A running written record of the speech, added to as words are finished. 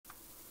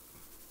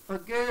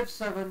Forgive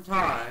 7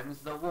 times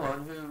the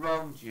one who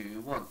wronged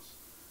you once.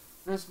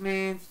 This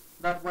means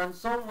that when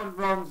someone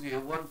wrongs you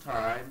one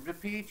time,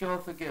 repeat your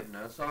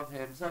forgiveness of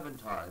him 7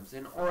 times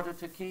in order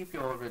to keep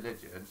your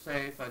religion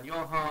safe and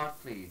your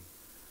heart clean.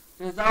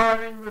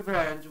 Desiring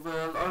revenge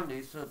will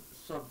only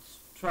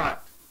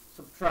subtract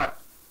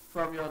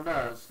from your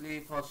nerves,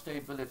 sleep or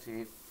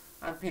stability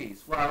and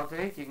peace, while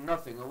taking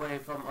nothing away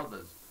from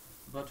others.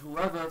 But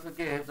whoever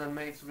forgives and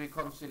makes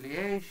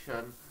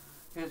reconciliation,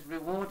 his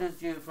reward is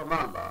due from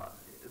Allah.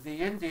 The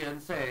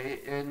Indians say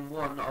in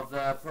one of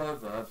their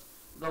proverbs,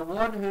 the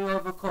one who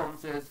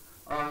overcomes his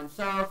own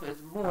self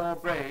is more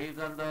brave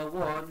than the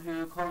one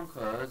who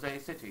conquers a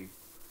city.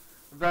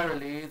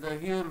 Verily, the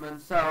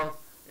human self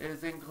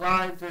is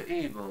inclined to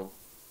evil.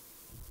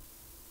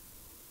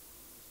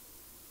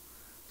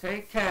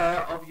 Take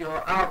care of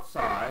your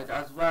outside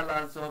as well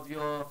as of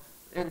your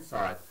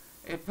inside.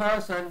 A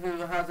person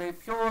who has a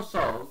pure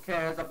soul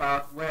cares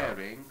about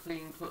wearing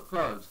clean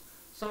clothes.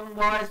 Some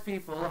wise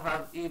people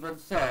have even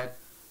said,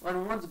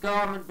 when one's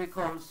garment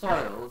becomes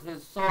soiled,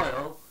 his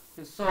soul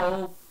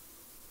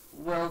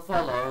will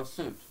follow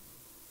suit.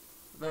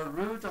 The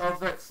root of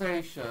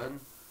vexation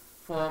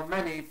for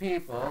many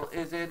people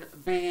is in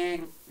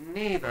being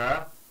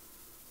neither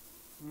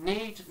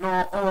neat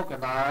nor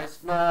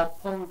organized nor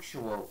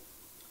punctual.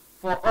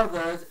 For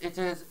others it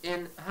is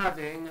in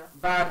having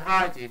bad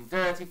hygiene,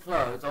 dirty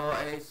clothes, or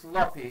a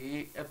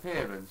sloppy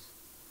appearance.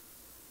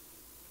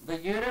 The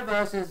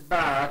universe is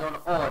bad on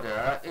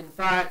order. In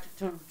fact,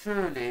 to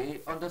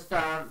truly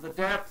understand the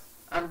depth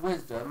and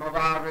wisdom of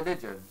our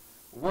religion,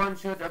 one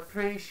should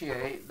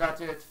appreciate that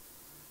it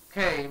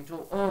came to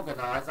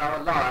organize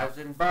our lives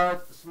in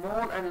both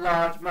small and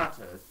large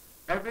matters.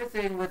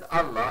 Everything with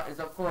Allah is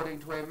according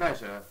to a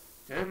measure.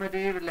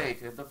 Tirmidhi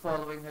related the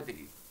following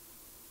hadith.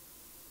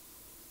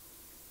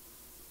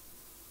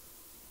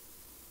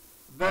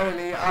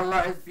 Verily,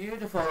 Allah is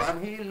beautiful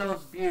and He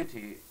loves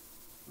beauty.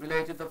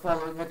 Related the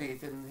following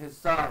hadith in his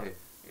Sahih.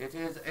 It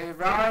is a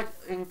right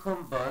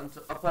incumbent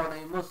upon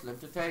a Muslim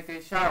to take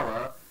a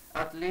shower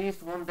at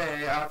least one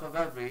day out of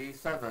every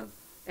 7.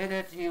 In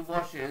it he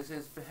washes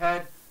his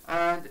head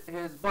and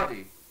his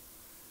body.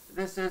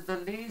 This is the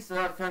least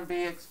that can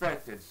be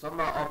expected.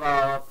 Some of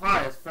our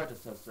pious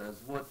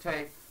predecessors would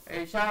take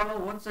a shower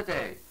once a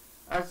day,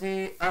 as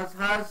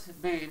has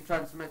been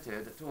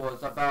transmitted to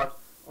us about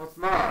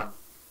Uthman.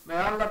 May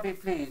Allah be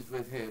pleased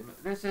with him.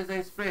 This is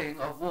a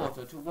spring of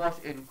water to wash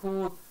in,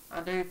 cool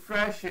and a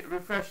fresh,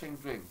 refreshing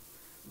drink.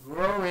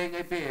 Growing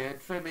a beard,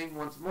 trimming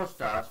one's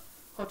mustache,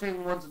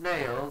 cutting one's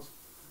nails,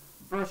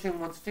 brushing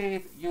one's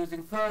teeth,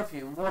 using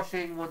perfume,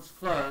 washing one's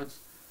clothes,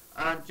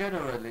 and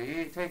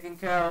generally taking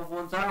care of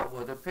one's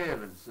outward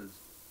appearance.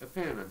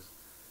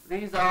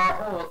 These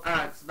are all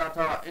acts that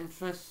are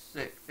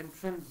intrinsic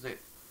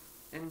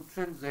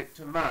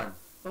to man.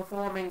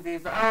 Performing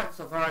these acts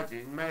of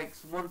hygiene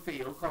makes one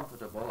feel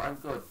comfortable and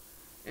good.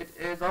 It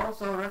is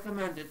also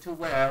recommended to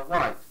wear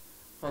white,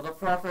 for the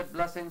Prophet,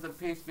 blessings and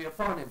peace be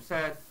upon him,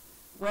 said,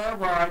 wear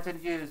white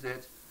and use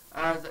it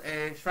as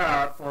a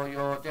shroud for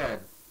your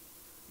dead.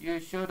 You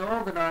should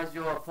organize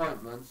your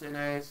appointments in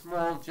a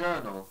small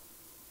journal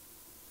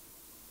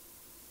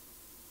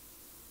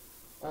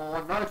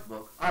or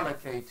notebook,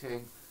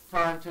 allocating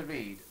time to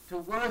read, to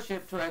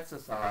worship, to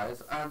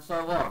exercise, and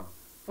so on.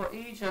 For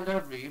each and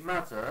every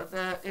matter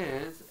there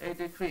is a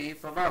decree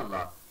from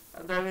Allah,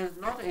 and there is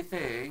not a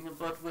thing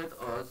but with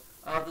us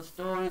are the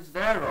stories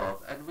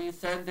thereof, and we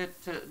send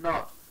it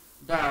not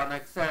down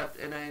except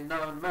in a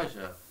known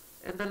measure.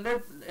 In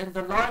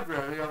the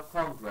Library of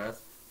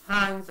Congress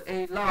hangs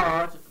a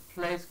large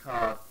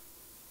placard,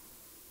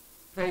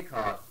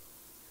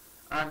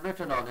 and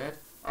written on it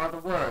are the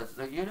words,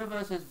 the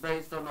universe is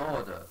based on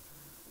order.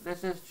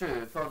 This is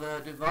true, for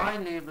the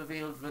divinely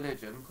revealed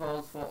religion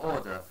calls for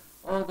order,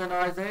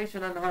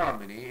 organization and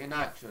harmony in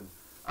action.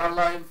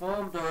 Allah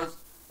informed us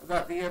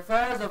that the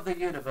affairs of the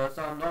universe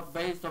are not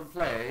based on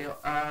play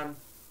and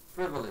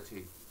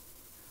frivolity,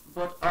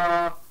 but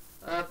are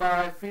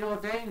by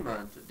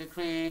preordainment,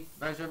 decree,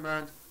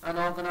 measurement, and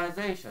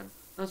organization.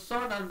 The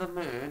sun and the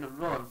moon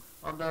run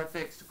on their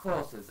fixed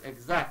courses,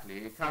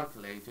 exactly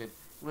calculated,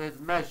 with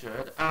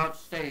measured out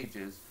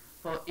stages,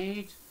 for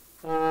each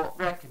for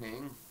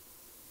reckoning.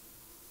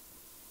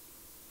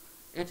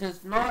 It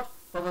is not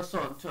for the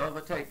sun to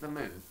overtake the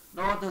moon,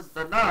 nor does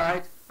the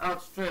night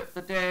outstrip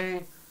the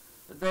day.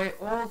 They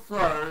all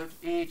float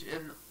each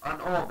in an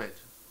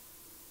orbit.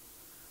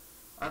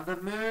 And the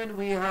moon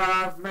we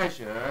have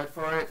measured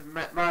for its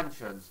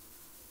mansions,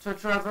 to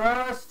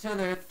traverse till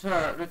it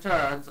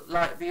returns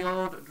like the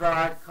old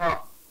dried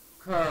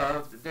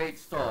curved date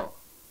stalk.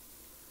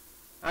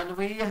 And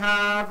we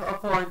have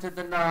appointed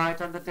the night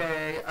and the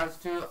day as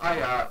to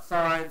ayat,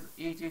 signs,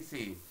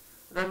 etc.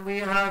 Then we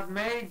have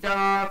made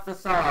dark the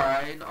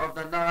sign of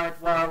the night,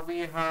 while we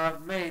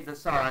have made the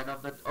sign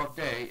of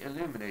day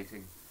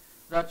illuminating,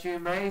 that you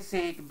may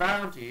seek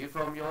bounty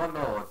from your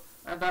Lord,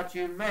 and that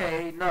you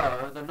may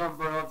know the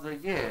number of the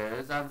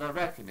years and the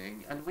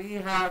reckoning. And we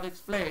have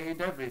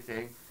explained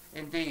everything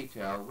in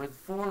detail with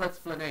full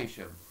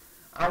explanation.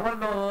 Our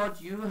Lord,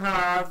 you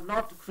have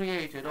not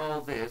created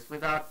all this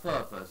without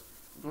purpose.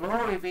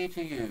 Glory be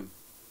to you.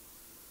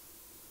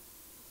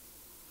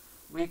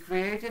 We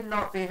created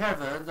not the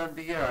heavens and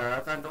the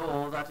earth and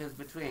all that is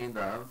between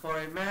them for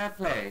a mere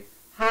play.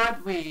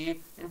 Had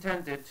we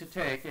intended to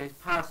take a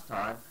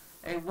pastime,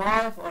 a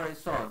wife or a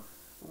son,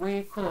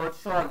 we could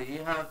surely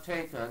have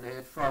taken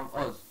it from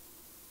us.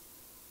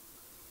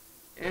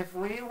 If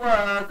we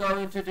were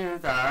going to do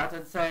that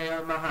and say,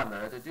 "Oh,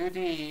 Muhammad, do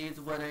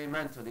deeds when a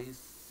mentally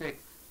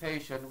sick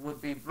patient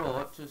would be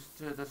brought to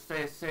the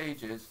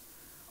sages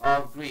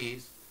of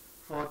Greece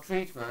for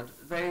treatment,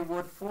 they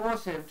would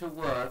force him to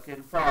work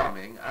in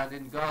farming and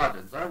in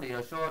gardens. Only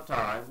a short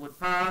time would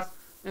pass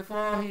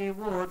before he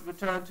would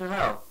return to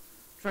health.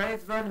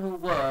 Tradesmen who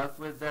work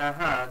with their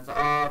hands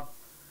are,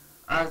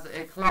 as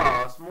a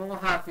class, more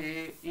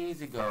happy,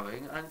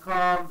 easygoing, and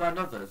calm than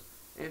others.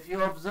 If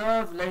you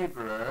observe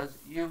labourers,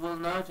 you will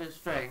notice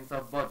strength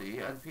of body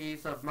and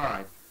peace of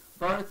mind.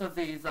 Both of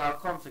these are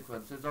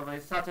consequences of a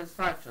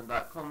satisfaction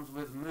that comes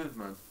with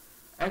movement,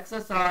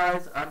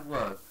 exercise, and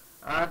work.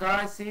 And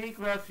I seek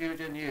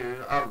refuge in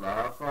you,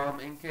 Allah, from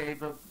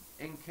incapability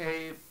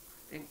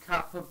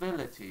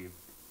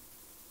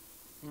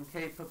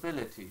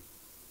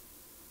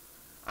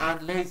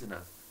and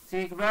laziness.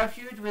 Seek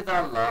refuge with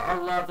Allah,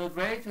 Allah the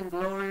great and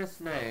glorious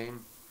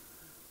name.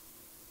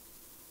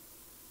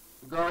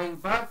 Going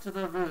back to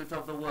the root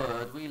of the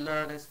word, we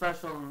learn a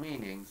special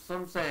meaning.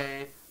 Some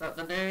say that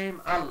the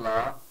name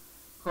Allah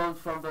comes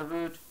from the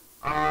root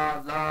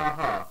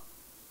Allah.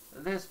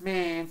 This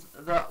means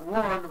that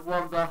one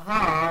the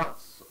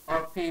hearts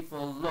of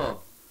people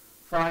love,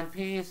 find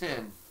peace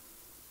in,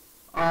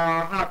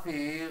 are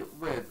happy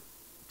with,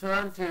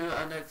 turn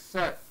to and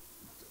accept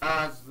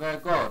as their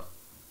God.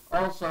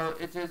 Also,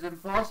 it is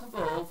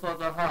impossible for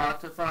the heart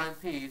to find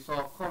peace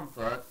or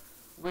comfort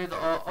with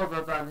or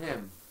other than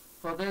him.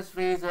 For this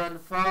reason,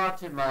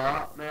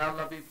 Fatima, may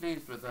Allah be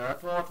pleased with her,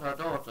 taught her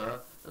daughter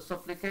the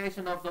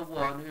supplication of the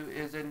one who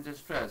is in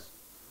distress.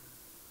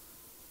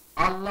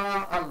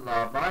 Allah,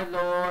 Allah, my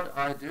Lord,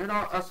 I do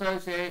not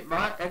associate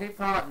any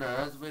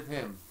partners with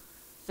him.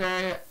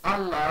 Say,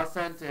 Allah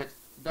sent it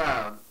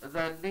down,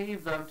 then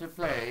leave them to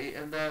play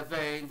in their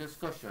vain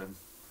discussions.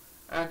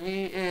 And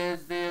he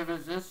is the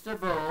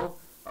irresistible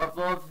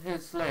above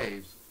his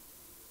slaves.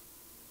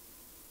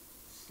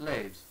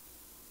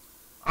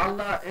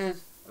 Allah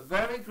is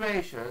very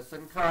gracious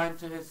and kind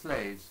to his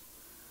slaves.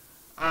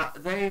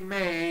 They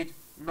made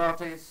not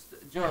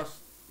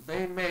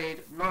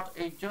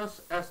a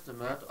just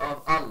estimate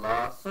of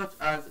Allah, such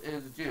as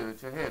is due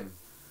to him,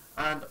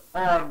 and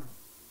on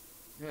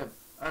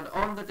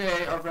the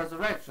day of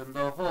resurrection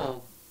the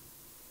whole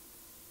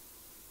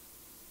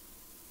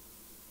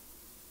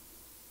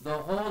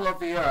of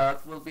the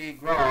earth will be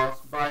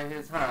grasped by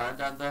his hand,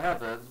 and the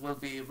heavens will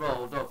be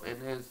rolled up in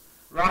his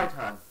right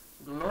hand.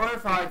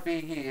 Glorified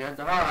be he, and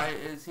high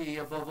is he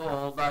above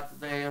all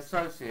that they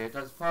associate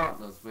as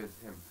partners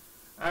with him.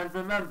 And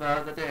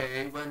remember the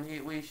day when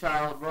we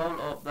shall roll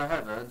up the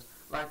heavens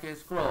like a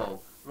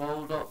scroll,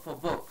 rolled up for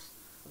books.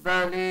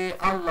 Verily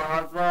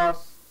Allah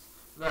grasps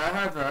the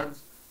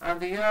heavens and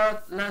the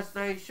earth, lest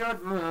they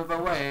should move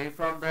away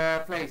from their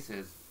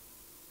places.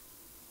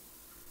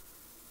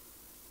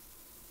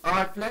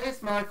 I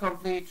place my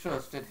complete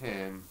trust in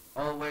him,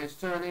 always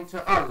turning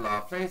to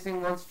Allah,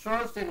 placing one's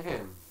trust in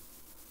him,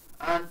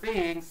 and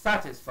being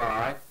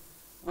satisfied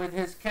with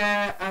his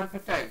care and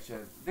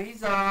protection.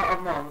 These are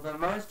among the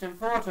most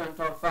important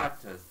of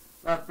factors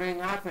that bring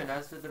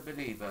happiness to the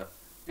believer.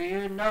 Do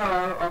you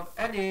know of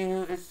any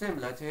who is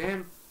similar to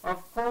him?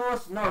 Of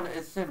course none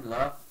is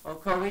similar or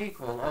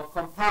co-equal or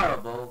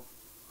comparable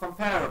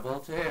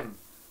to him,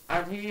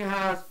 and he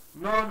has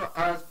none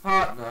as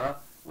partner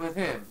with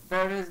him.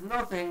 There is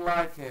nothing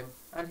like him,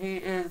 and he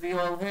is the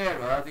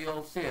all-hearer, the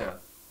all-seer.